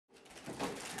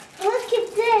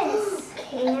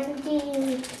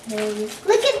Andy.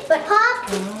 Look at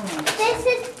Poppy. Oh. This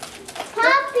is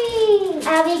Poppy.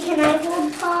 Abby, can I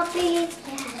hold Poppy?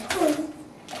 Yes.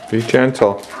 Be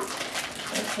gentle.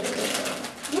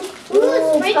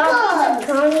 Ooh, sprinkles.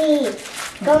 Gummy.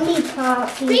 Gummy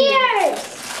Poppy. Beers.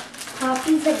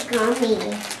 Poppy's a gummy.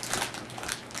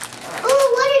 Oh,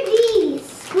 what are these?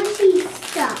 Squishy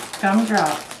stuff.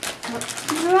 Gumdrops.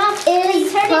 Drop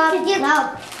is Poppy gum.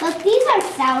 But these are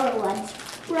sour ones,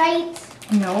 right?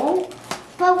 No.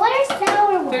 But what are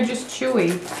sour ones? They're just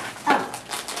chewy. Oh.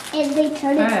 And they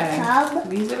turn into gum.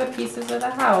 These are the pieces of the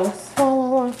house.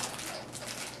 Oh.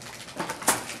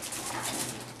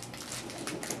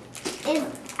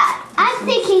 I'm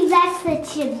thinking that's the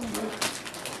chimney.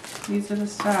 These are the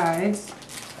sides.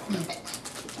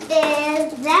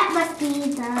 That must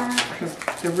be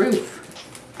the roof.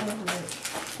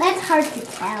 That's hard to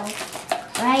tell,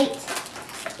 right?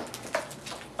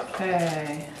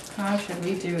 Okay, how should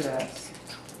we do this?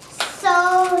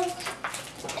 So,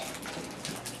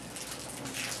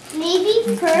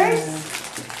 maybe first.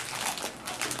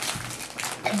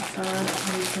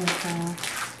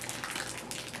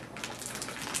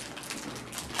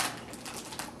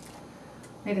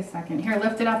 Wait a second. Here,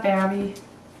 lift it up, Abby.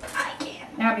 I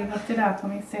can't. Abby, lift it up.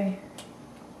 Let me see.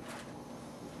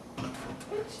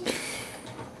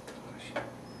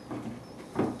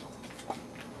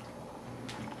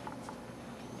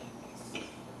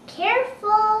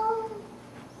 Careful.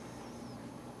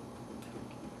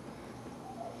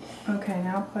 Okay,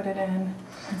 now put it in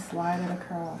and slide it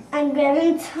across. I'm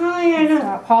getting tired.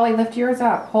 Stop. Holly, lift yours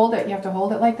up. Hold it. You have to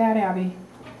hold it like that, Abby.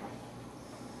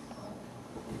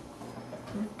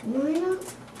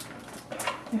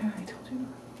 Yeah, I told you.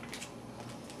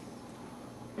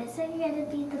 This is gonna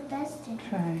be the best.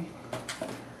 Okay.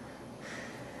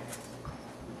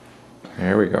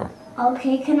 There we go.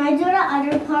 Okay, can I do the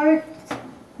other part?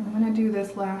 I'm gonna do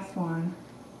this last one.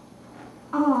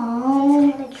 Oh,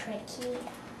 it's kind of tricky.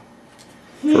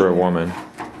 For a woman.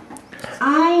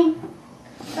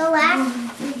 The last.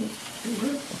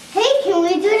 Hey, can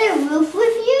we do the roof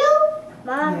with you,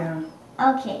 Mom?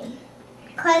 Yeah. Okay.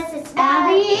 Cause it's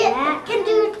Abby can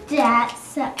do that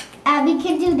side. Abby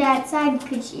can do that side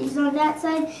because she's on that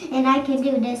side, and I can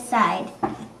do this side.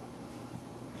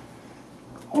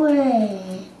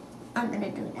 Wait, I'm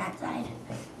gonna do that side,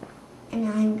 and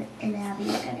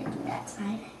Abby's gonna do that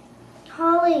side.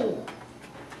 Holly,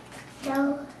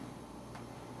 no.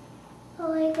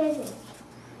 Oh my goodness,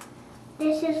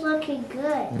 this is looking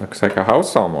good. Looks like a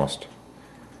house almost.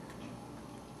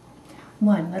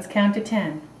 1. Let's count to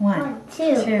 10. 1,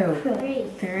 2, 3,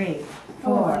 3,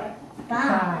 4,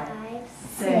 5,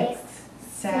 6,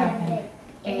 7,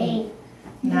 8,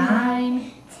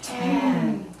 9,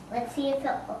 10. Let's see if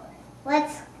it.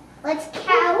 Let's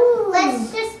count.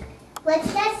 Let's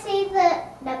just see the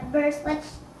numbers.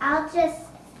 I'll just.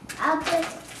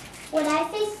 When I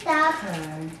say stop.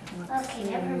 Okay,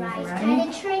 never mind. It's kind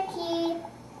of tricky.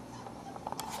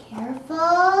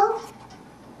 Careful.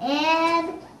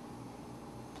 And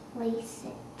place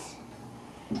it.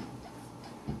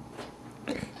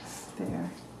 There.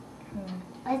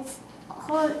 Let's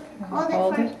hold it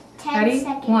Hold for it. 10 Ready?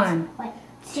 seconds. 1,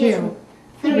 2,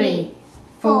 3,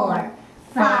 4,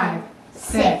 5,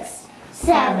 6,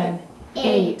 7,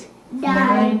 8,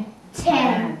 9,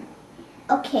 10.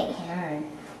 Okay. Okay.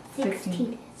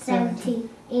 16, 17,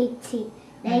 18,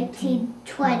 19,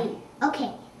 20.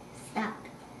 Okay, stop.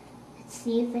 Let's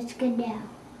see if it's good now.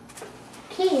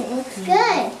 Okay, it looks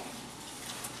good.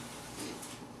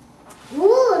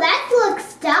 Ooh, that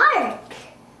looks dark.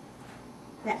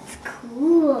 That's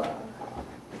cool.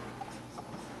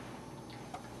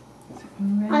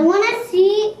 I want to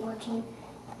see 14,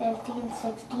 15,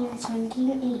 16,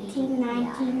 17, 18,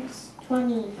 19,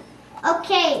 20.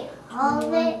 Okay, all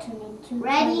of it.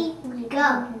 Ready,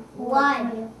 go.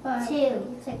 1,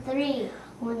 2, 3,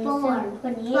 4, 5,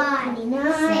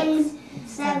 6,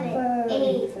 7,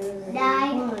 8,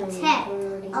 9,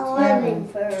 10, 11,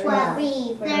 12,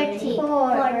 13,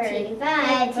 14,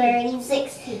 15,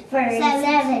 16,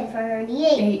 17,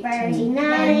 38,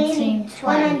 39,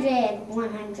 100,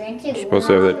 102. You're supposed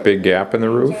to have that big gap in the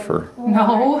roof, or?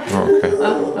 No. Oh,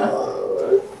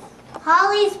 okay.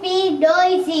 Holly's being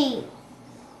noisy.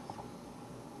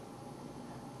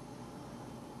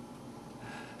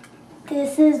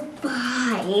 This is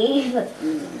 5.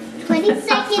 20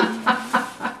 seconds.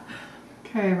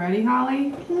 Okay, ready,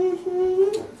 Holly?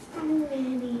 I'm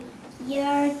ready.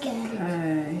 You're good.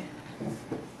 Okay.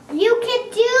 You can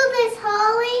do this,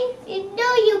 Holly. You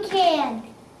know you can.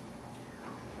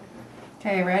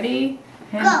 Okay, ready?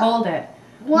 And Go. hold it.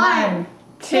 1,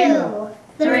 2,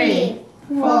 3,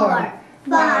 4,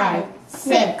 5,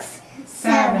 6,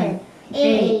 7,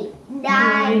 8,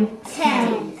 9,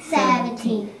 10,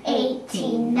 17,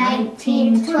 18,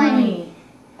 19, 20.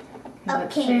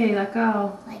 Let's Okay. see, let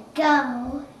go. Let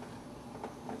go.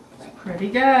 Pretty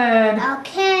good.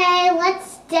 Okay,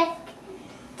 let's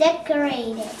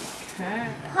decorate it. Okay.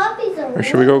 Puppies are Or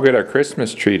should we go get our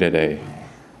Christmas tree today?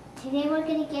 Today we're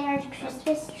gonna get our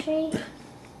Christmas tree.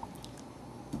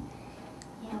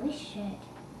 Yeah, we should.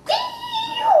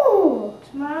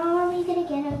 Tomorrow are we gonna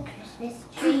get our Christmas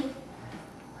tree?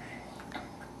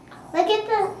 Look at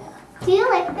the. Do you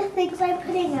like the things I'm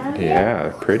putting on here?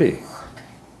 Yeah, pretty.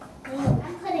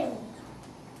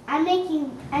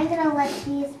 I'm gonna let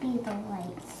these be the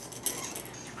lights.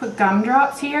 Put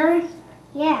gumdrops here.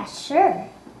 Yeah, sure.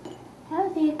 That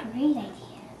would be a great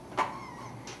idea.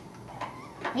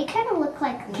 They kind of look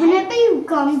like lights. Can it be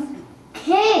gum?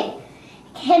 Okay.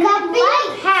 Can it be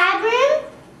a pattern?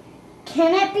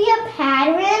 Can it be a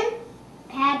pattern?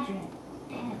 Pattern.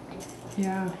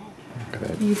 Yeah. Look at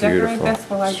that You decorate beautiful this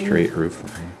while I do. straight roof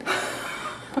line.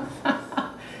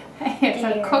 Hey, it's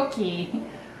There. a cookie.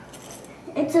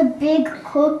 It's a big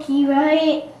cookie,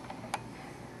 right?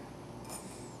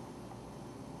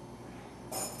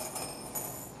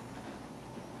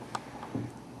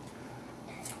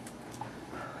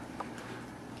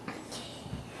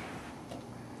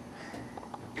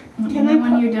 And then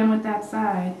when you're done with that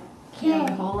side, you have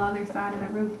Okay. the whole other side of the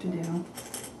roof to do.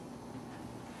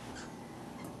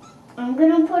 I'm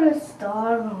gonna put a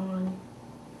star on.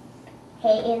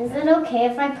 Hey, is it okay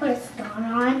if I put a star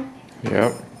on?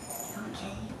 Yep.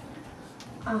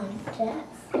 Okay.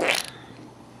 That's.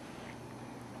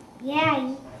 Yeah.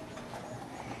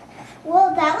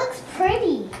 Well, that looks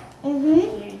pretty. Mhm.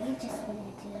 Here, you just want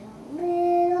to do a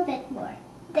little bit more.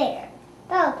 There.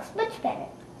 That looks much better.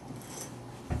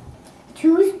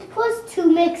 2 plus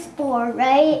 2 makes 4,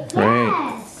 right? Right.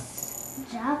 Yes.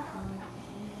 Good job, Holly.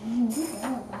 You did a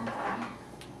lot of that.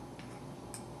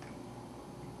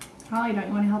 Holly, don't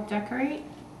you want to help decorate?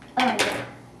 Oh, yeah.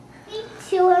 We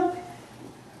 2 are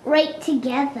right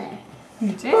together.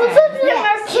 You did. Both of them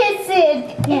are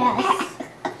kissing. Yes.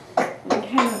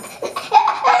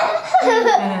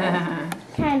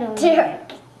 Kind of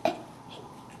weird.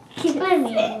 Keep my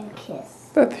name kiss.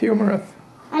 That's humorous.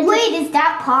 Wait, is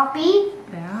that Poppy?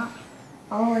 Yeah.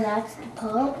 Oh, that's the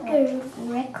pumpkin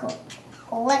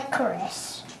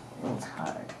licorice. It's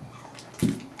hard.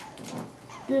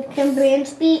 Can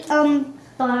branch be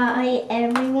by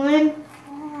everyone?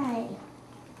 Hi.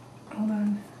 Hold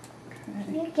on.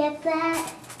 Can you get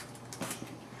that?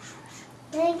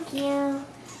 Thank you.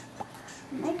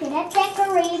 Am I good at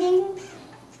decorating?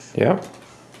 Yep.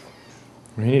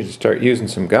 We need to start using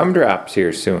some gumdrops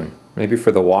here soon. Maybe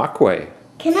for the walkway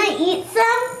Can I eat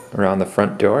some? around the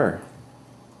front door.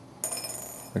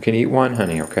 We can eat one,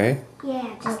 honey, okay? Yeah,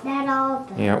 just not all of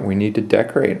them. Yeah, we need to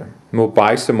decorate them. We'll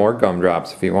buy some more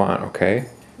gumdrops if you want, okay?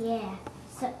 Yeah.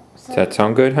 Does that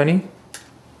sound good, honey?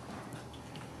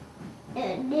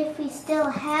 And if we still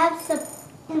have some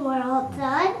and we're all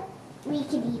done, we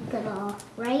can eat them all,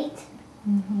 right?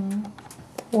 Mm-hmm.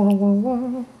 Wah, wah,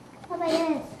 wah. How about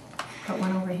this? Put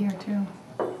one over here too.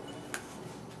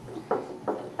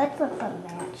 Let's let them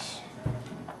match.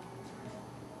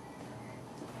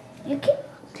 You can.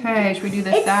 Okay, should we do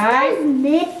this It side? smells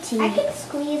minty. I can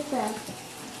squeeze them.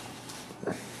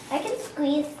 I can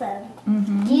squeeze them.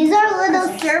 Mm-hmm. These are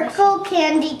little circle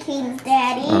candy canes,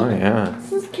 Daddy. Oh, yeah.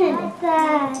 This is kind of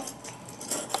bad.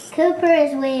 Cooper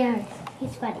is weird.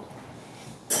 He's funny.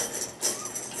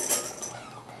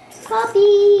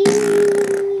 Poppy!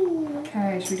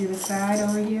 Okay, should we do the side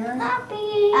over here?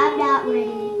 Poppy! I'm not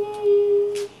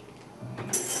ready.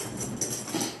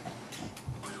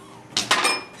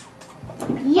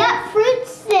 Yeah, fruit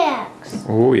snacks.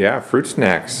 Oh, yeah, fruit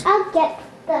snacks. I'll get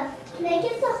the. Can I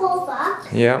get the whole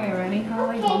box? Yeah. Okay, ready,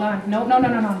 Holly? Okay. Hold on. No, no, no,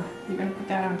 no, no. You're gonna put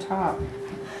that on top.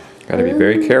 Gotta be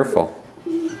very careful.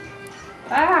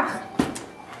 Ah!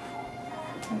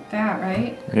 Like that,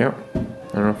 right? Yep. I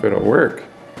don't know if it'll work.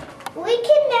 We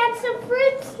can add some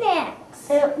fruit snacks.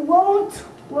 It won't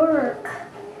work.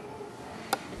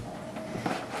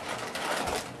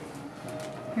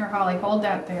 Here, Holly, hold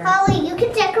that there. Holly, you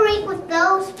can decorate with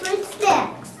those fruit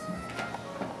snacks.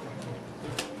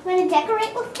 Want to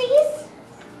decorate with these?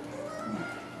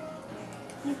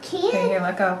 You Okay, can. here,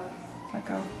 let go. Let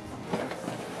go.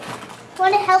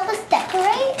 Want to help us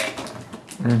decorate?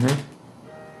 Mm-hmm.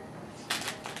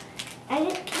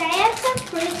 Can I add some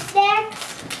fruit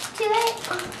snacks to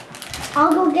it?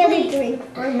 I'll go get a drink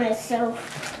for myself.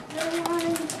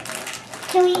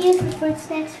 Can we use the fruit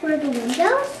snacks for the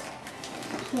windows?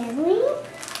 Can we?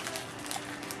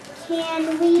 Can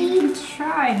You we? can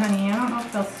try, honey. I don't know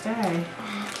if they'll stay.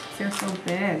 They're so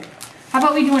big. How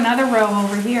about we do another row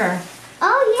over here?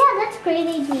 Oh yeah, that's a great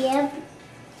idea.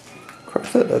 Of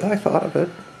course I thought of it.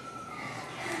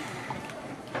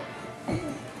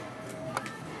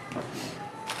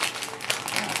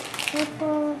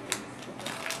 Purple.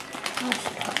 Let's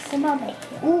put some over here.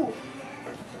 Ooh.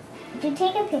 Did you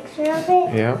take a picture of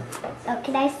it? Yeah. Oh,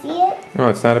 can I see it? No,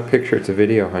 it's not a picture, it's a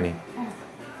video, honey.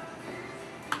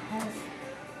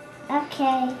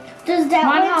 Okay. Does that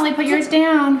Come on, one? Holly, put yours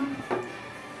down.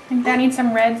 I think that needs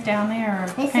some reds down there, or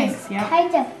This pinks, is yeah.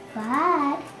 kind of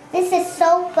fun. This is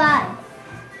so fun.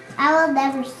 I will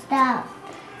never stop.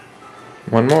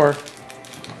 One more.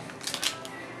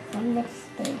 In this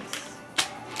space.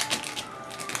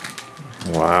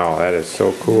 Wow, that is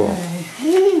so cool.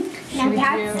 Okay. Now Should we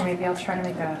that's do, maybe I'll try to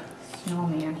make a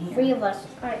snowman here. 3 of us.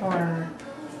 Or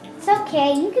It's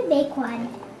okay. You can make one.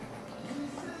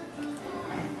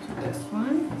 this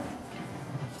one.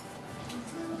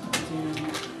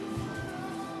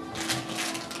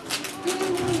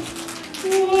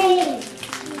 Yay.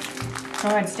 Go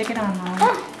ahead, stick it on,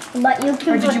 Holly. But you can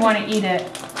Or did put you want to eat it?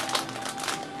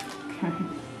 Okay.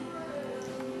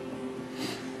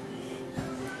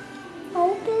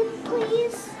 open,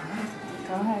 please.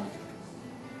 Go ahead.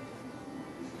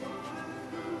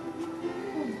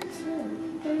 1,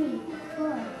 2, 3,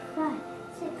 4, 5,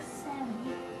 6, 7,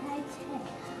 8, 9,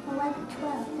 10, 11,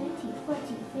 12, 13,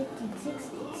 14, 15,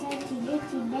 16, 17,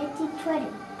 18, 19, 20.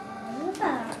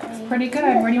 Pretty good.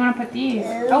 Where do you want to put these?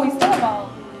 Oh, we still have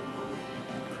all.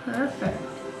 Perfect.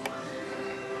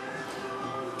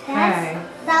 Okay.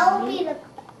 That will be the.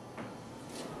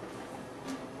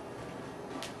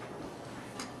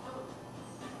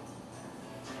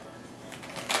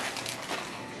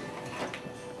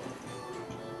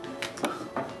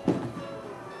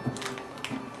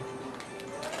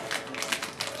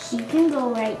 She can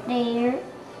go right there.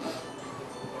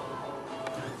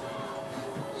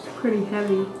 It's pretty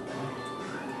heavy.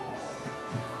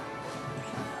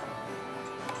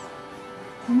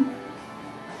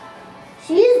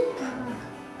 She's.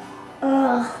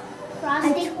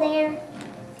 Frosting there.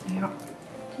 Yeah.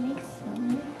 Make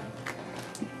some.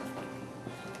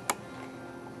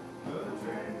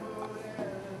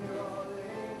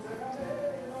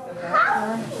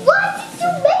 Why did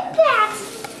you make that?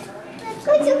 That's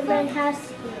going to burn house.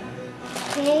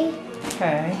 Okay?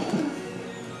 Okay.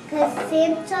 Because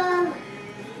Santa.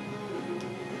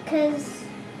 Because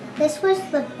this was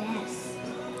the best.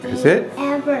 Is it?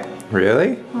 Ever.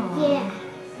 Really? Yeah.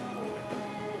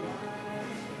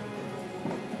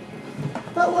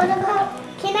 But what about?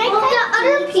 Can I cut the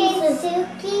other pieces?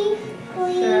 Suki,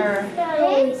 please. Sure. They're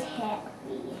always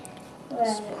happy.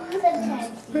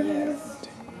 Sometimes yes.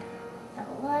 A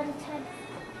lot of times.